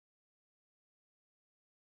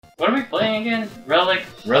What are we playing again? Relic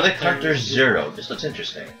Hunters Zero. This looks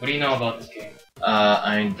interesting. What do you know about this game?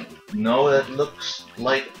 I know that looks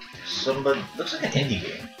like looks like an indie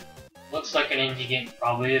game. Looks like an indie game.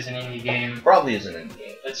 Probably is an indie game. Probably is an indie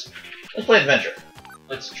game. Let's play adventure.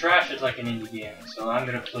 Let's trash it like an indie game. So I'm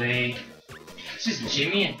gonna play. This is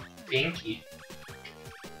Jimmy and Pinky.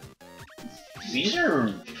 This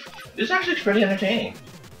is actually pretty entertaining.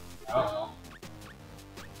 I don't know.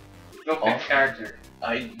 Go pick character.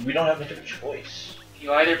 We don't have much of a choice.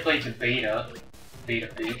 You either play the beta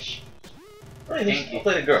bitch. Alright, I'll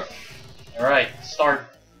play the girl. Alright, start.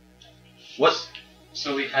 What?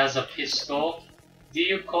 So he has a pistol. Do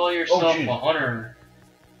you call yourself a hunter?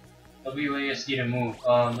 WASD to move.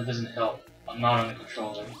 That doesn't help. I'm not on the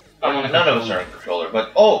controller. I'm on the None of us are on the controller,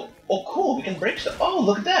 but oh cool, we can break stuff. Oh,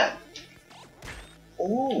 look at that.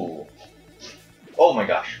 Oh. Oh my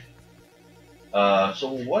gosh. So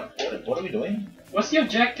what are we doing? What's the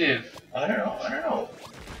objective? I don't know.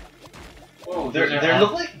 Whoa,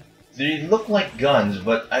 they look like guns,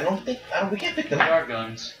 but we can't pick them They up. are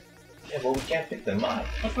guns. Yeah, but we can't pick them up.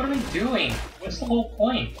 What are we doing? What's the whole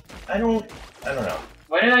point? I don't know.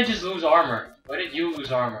 Why did I just lose armor? Why did you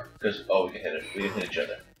lose armor? Because we can hit it. We can hit each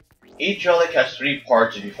other. Each relic has 3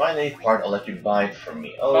 parts. If you find any part, I'll let you buy it from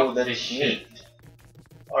me. Oh, Fuck that's neat.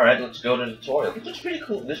 Alright, let's go to the tutorial. This looks pretty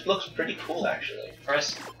cool. This looks pretty cool, actually.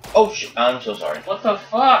 Press. Oh shit! I'm so sorry. What the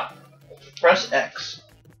fuck? Press X.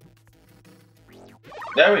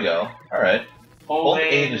 There we go. Alright. Hold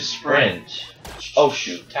A to sprint. Oh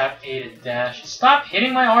shoot. Tap A to dash. Stop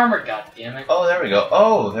hitting my armor, goddammit. Oh, there we go.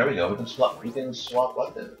 Oh, there we go. We can swap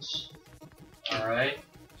weapons. Alright.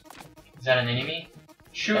 Is that an enemy?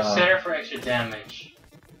 Shoot center for extra damage.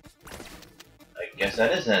 I guess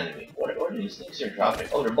that is an enemy. What are these things you're dropping?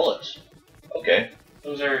 Oh, they're bullets. Okay.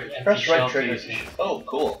 Those are empty Press right shell trigger. casings. Oh,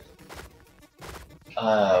 cool.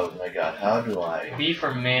 Oh my god, how do I... B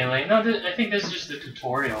for melee. No, I think this is just the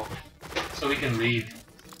tutorial. So we can leave.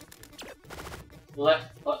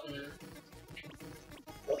 Left button.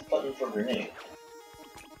 Left button for grenade.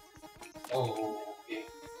 Oh, okay.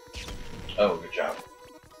 Oh, good job.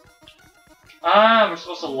 Ah, we're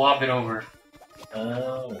supposed to lob it over.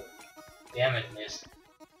 Oh. Damn it, missed.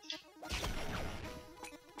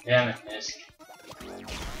 Damn it, missed.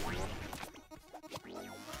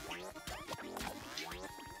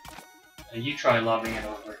 You try lobbing it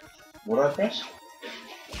over. What do I press?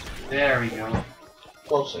 There we go.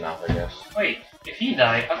 Close enough, I guess. Wait, if he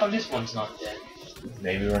died, how come this one's not dead?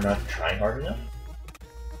 Maybe we're not trying hard enough?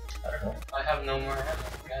 I don't know. I have no more ammo.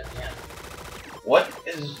 Goddamn. What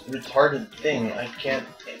is retarded thing? I can't...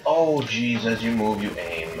 Oh, jeez, as you move, you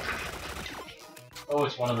aim. Oh,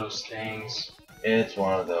 it's one of those things. It's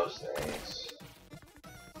one of those things.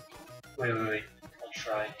 Wait. I'll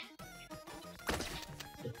try.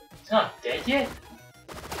 It's not dead yet?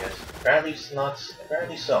 Yes, apparently it's not...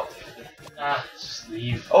 Apparently so. Ah, just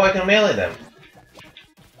leave. Oh, I can melee them.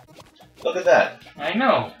 Look at that. I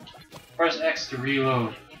know. Press X to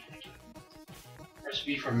reload. Press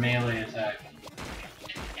B for melee attack.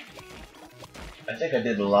 I think I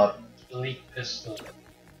did a lot. Elite pistol.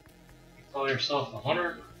 You call yourself a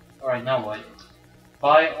hunter? Alright, now what?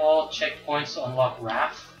 Buy all checkpoints to unlock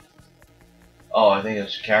Wrath. Oh, I think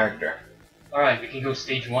it's character. Alright, we can go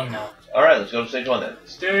stage 1 now. Alright, let's go to stage 1 then.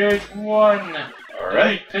 Stage 1! Alright.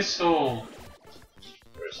 Elite pistol!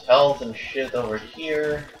 There's health and shit over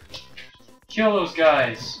here. Kill those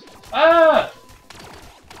guys! Ah!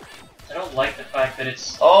 I don't like the fact that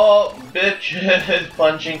it's... Oh, bitches!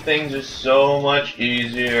 Punching things is so much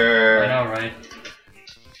easier. I know, right?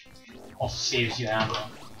 Also saves you ammo.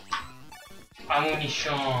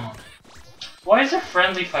 Ammunition. Why is there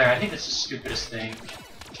friendly fire? I think that's the stupidest thing.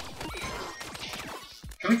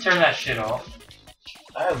 Can we turn that shit off?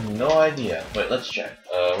 I have no idea. Wait, let's check.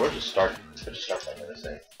 Where's the start? Where's the start button of this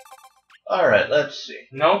thing? Alright, let's see.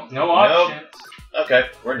 Nope, no options. Okay,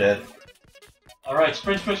 we're dead. Alright,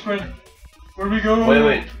 sprint. Where do we go?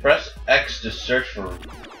 Wait. Press X to search for...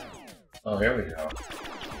 Oh, here we go.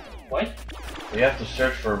 What? We have to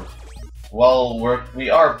search for... Well, we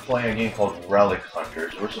are playing a game called Relic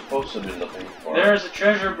Hunters. We're supposed to be looking for... There's a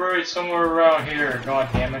treasure buried somewhere around here, god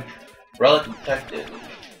damn it. Relic detected.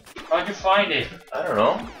 How'd you find it? I don't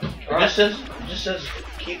know. It just says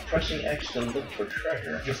keep pressing X to look for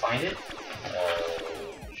treasure. Did you find it?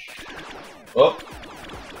 Oh.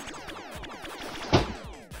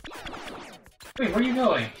 Wait, where are you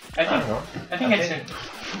going? I don't know. I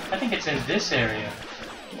think it's in this area.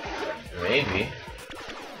 Maybe.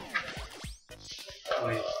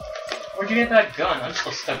 Wait. Where'd you get that gun? I'm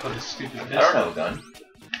still stuck with this stupid pistol. I don't have a gun.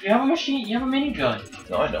 You have a machine. You have a minigun.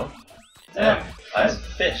 No, I don't. Damn. I have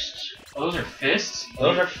fists. Oh, those are fists?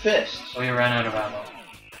 Those are fists. Oh, you ran out of ammo.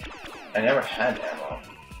 I never had ammo.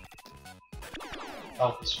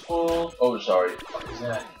 Health is full. Oh, sorry. What is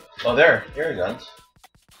that? Oh, there. Here are guns.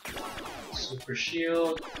 Super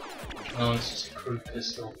shield. No, it's just a crude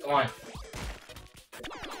pistol. Come on.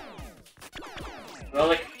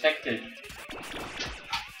 Relic detected.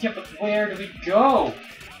 Yeah, but where do we go?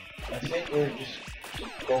 I think we're just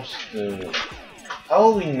supposed to... How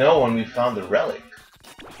will we know when we found the relic?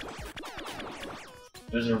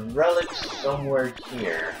 There's a relic somewhere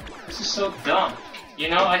here. This is so dumb. You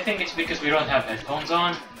know, I think it's because we don't have headphones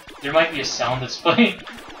on. There might be a sound that's playing.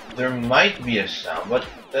 There might be a sound, but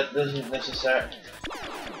that doesn't necessarily...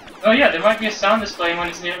 Oh yeah, there might be a sound that's playing when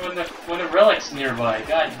it's near when the relic's nearby.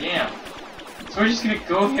 God damn. So we're just gonna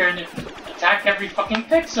go here and attack every fucking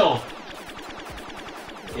pixel.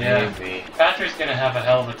 Yeah. Maybe. Patrick's gonna have a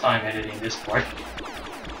hell of a time editing this part.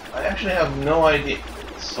 I actually have no idea.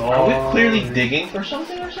 So Are we clearly digging for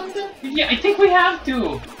something or something? Yeah, I think we have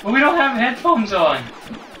to, but we don't have headphones on.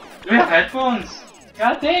 Do we have headphones?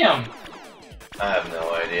 God damn. I have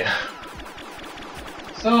no idea.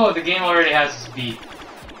 So the game already has its beat.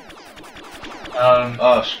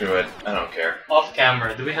 Oh, screw it. I don't care. Off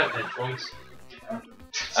camera, do we have headphones?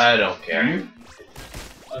 I don't care.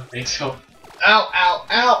 I don't think so. Ow, ow,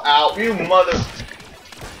 ow, ow, you mother...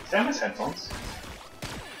 Sam has headphones.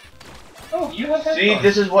 Oh, you have headphones. See,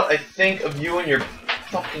 this is what I think of you and your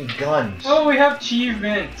fucking guns. Oh, we have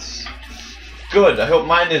achievements. Good, I hope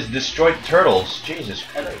mine is destroyed turtles. Jesus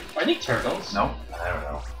Are Christ. they turtles? No. I don't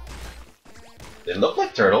know. They look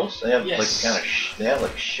like turtles. They have Yes. like kind of they have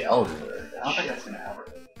like shells in there. I don't think that's gonna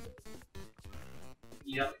happen.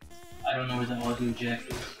 Yep. I don't know where the audio jack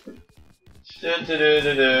is.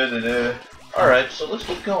 Alright, so let's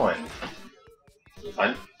keep going.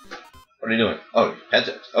 Fine. What are you doing? Oh,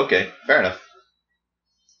 headsets. Okay, fair enough.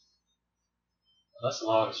 That's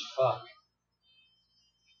loud as fuck.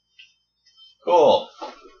 Cool.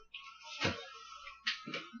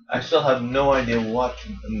 I still have no idea what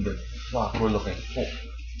in the fuck we're looking for.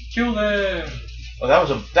 Kill them! Oh,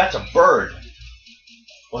 that's a bird.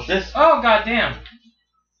 What's this? Oh, goddamn!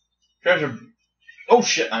 Treasure. Oh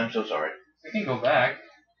shit! I'm so sorry. We can go back.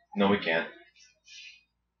 No, we can't.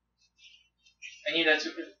 I need that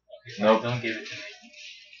super. Okay, fine, Nope. don't give it to me.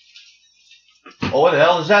 Oh, what the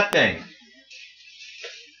hell is that thing?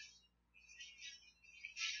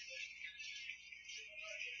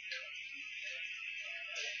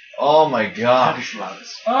 Oh my gosh.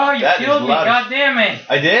 Oh, you That is killed me, loud as- goddamn it!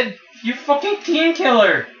 I did? You fucking team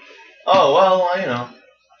killer! Oh, well, you know.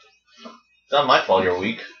 It's not my fault you're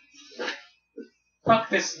weak. Fuck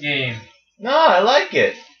this game. No, I like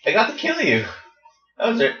it. I got to kill you.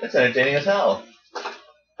 That's entertaining as hell.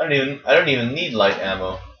 I don't even need light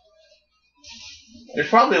ammo. There's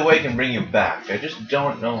probably a way I can bring you back. I just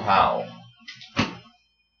don't know how.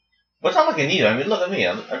 But it's not like I need it. I mean, look at me.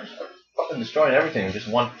 I'm fucking destroying everything in just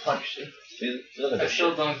one punch. See, look at I that still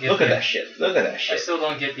shit. don't get Look at the- that shit. Look at that I shit. still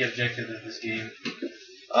don't get the objective of this game.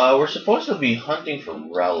 We're supposed to be hunting for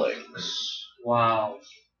relics. Wow.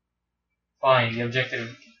 Fine, the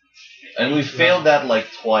objective. And we failed that like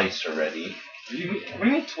twice already. What do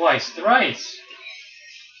you mean twice? Thrice!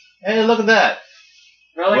 Hey, look at that.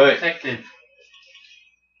 Relic Wait. detected.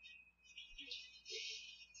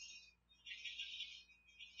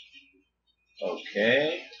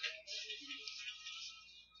 Okay.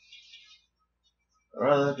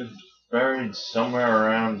 Relic is buried somewhere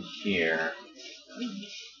around here.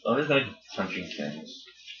 I'm just gonna keep punching things.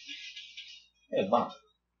 Hey, bomb.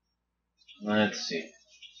 Let's see.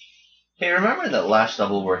 Hey, remember that last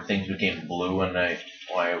level where things became blue when I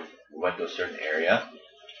went to a certain area?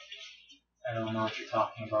 I don't know what you're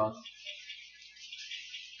talking about.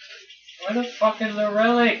 Where the fuck is the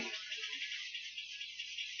relic?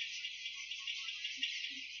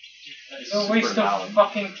 It's a waste of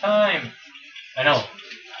fucking time. I know.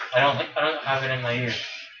 I don't have it in my ear.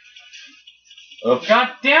 Oops. God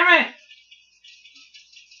damn it!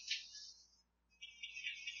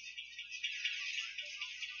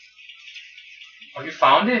 Have you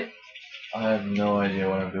found it? I have no idea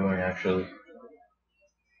what I'm doing actually.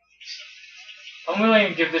 I'm willing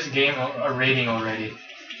to give this game a rating already.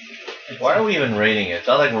 Why are we even rating it? It's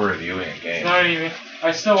not like we're reviewing a It's game. not even.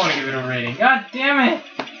 I still want to give it a rating. God damn it!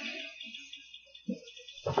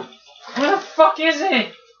 Where the fuck is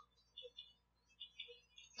it?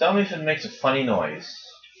 Tell me if it makes a funny noise.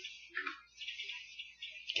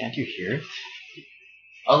 Can't you hear it?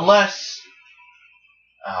 Unless...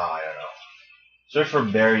 Oh, I don't know. Search for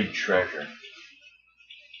buried treasure.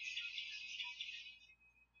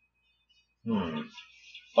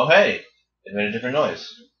 Oh, hey! It made a different noise.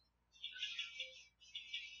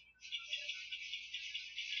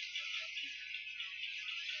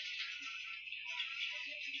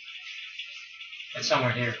 It's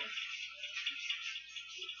somewhere here.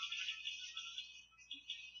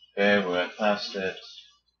 Okay, we're right past it.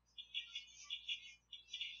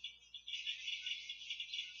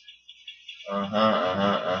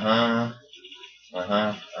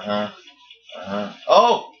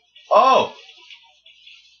 Oh! Oh!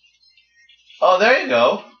 Oh, there you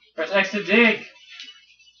go. Press X to dig.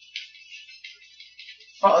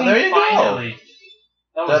 Oh, there you finally. go.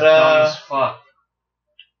 That was Ta-da. dumb as fuck.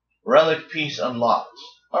 Relic piece unlocked.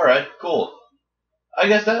 Alright, cool. I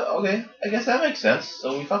guess that makes sense.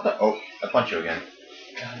 So we fucked up. Oh, I punch you again.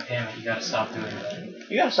 God damn it, you gotta stop doing that.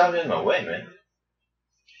 You gotta stop getting in my way, man.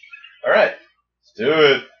 Alright, let's do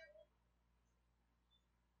it.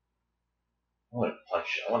 I wanna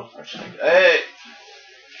punch something. Hey!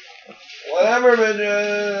 Whatever,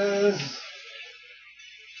 bitches!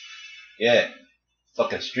 Yeah.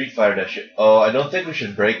 Fucking Street Fighter that shit. Oh, I don't think we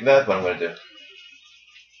should break that, but I'm gonna do.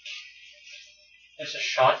 There's a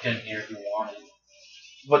shotgun here if you want it.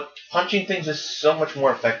 But punching things is so much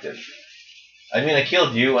more effective. I mean, I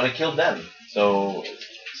killed you and I killed them. So,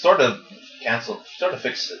 sort of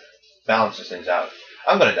fixes it. Balances things out.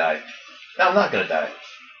 I'm gonna die. No, I'm not gonna die.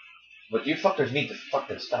 But you fuckers need to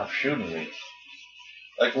fucking stop shooting me.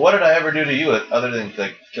 Like, what did I ever do to you other than,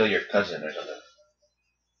 like, kill your cousin or something?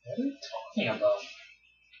 What are you talking about?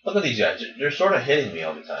 Look at these guys. They're sort of hitting me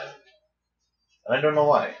all the time. And I don't know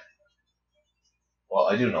why. Well,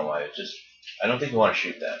 I do know why. It's just, I don't think you want to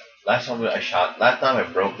shoot that. Last time I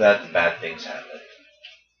broke that, bad things happened.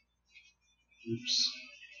 Oops.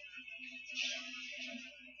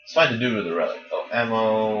 It's fine to do with the relic. Oh,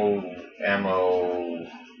 ammo.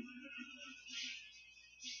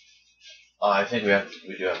 Oh, I think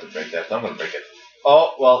we do have to break that, so I'm gonna break it.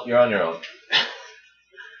 Oh, well, you're on your own.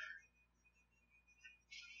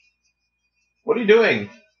 What are you doing?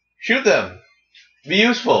 Shoot them! Be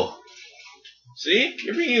useful! See?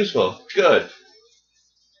 You're being useful. Good.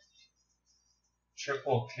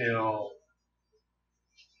 Triple kill.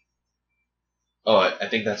 Oh, I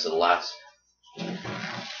think that's the last. Come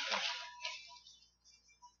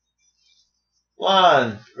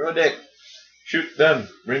on, grow dick. Shoot them.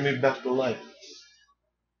 Bring me back to life.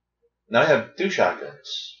 Now I have 2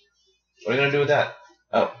 shotguns. What are you gonna do with that?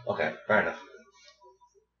 Oh, okay, fair enough.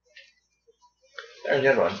 There's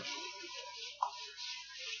the other one.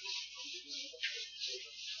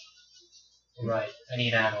 Right, I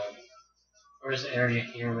need ammo. Where's the area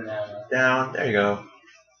here with ammo? Down, there you go.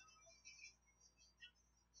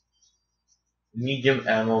 Medium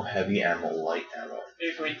ammo, heavy ammo, light ammo.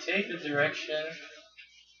 If we take the direction...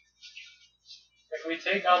 If we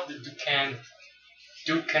take out the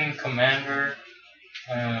Ducan Commander...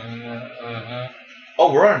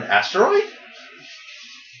 Oh, we're on an asteroid?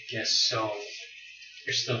 Guess so.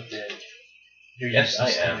 You're still dead. You're Yes, I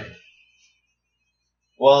useless to am. me.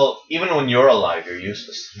 Well, even when you're alive, you're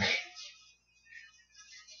useless to me.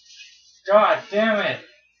 God damn it!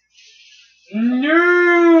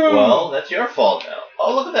 No! Well, that's your fault now.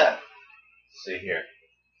 Oh, look at that. Let's see here.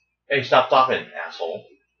 Hey, stop talking, asshole.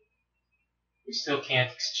 We still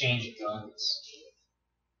can't exchange guns.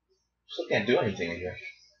 Still can't do anything in here.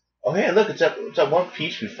 Oh, hey, look, it's that one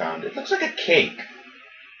piece we found. It looks like a cake.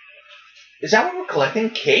 Is that what we're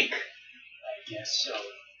collecting? Cake? I guess so.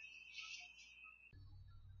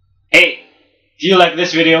 Hey, do you like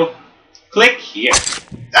this video? Click here.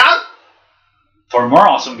 Ah! For more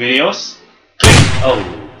awesome videos,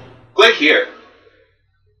 click Click here.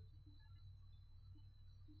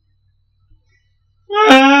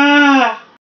 Ah!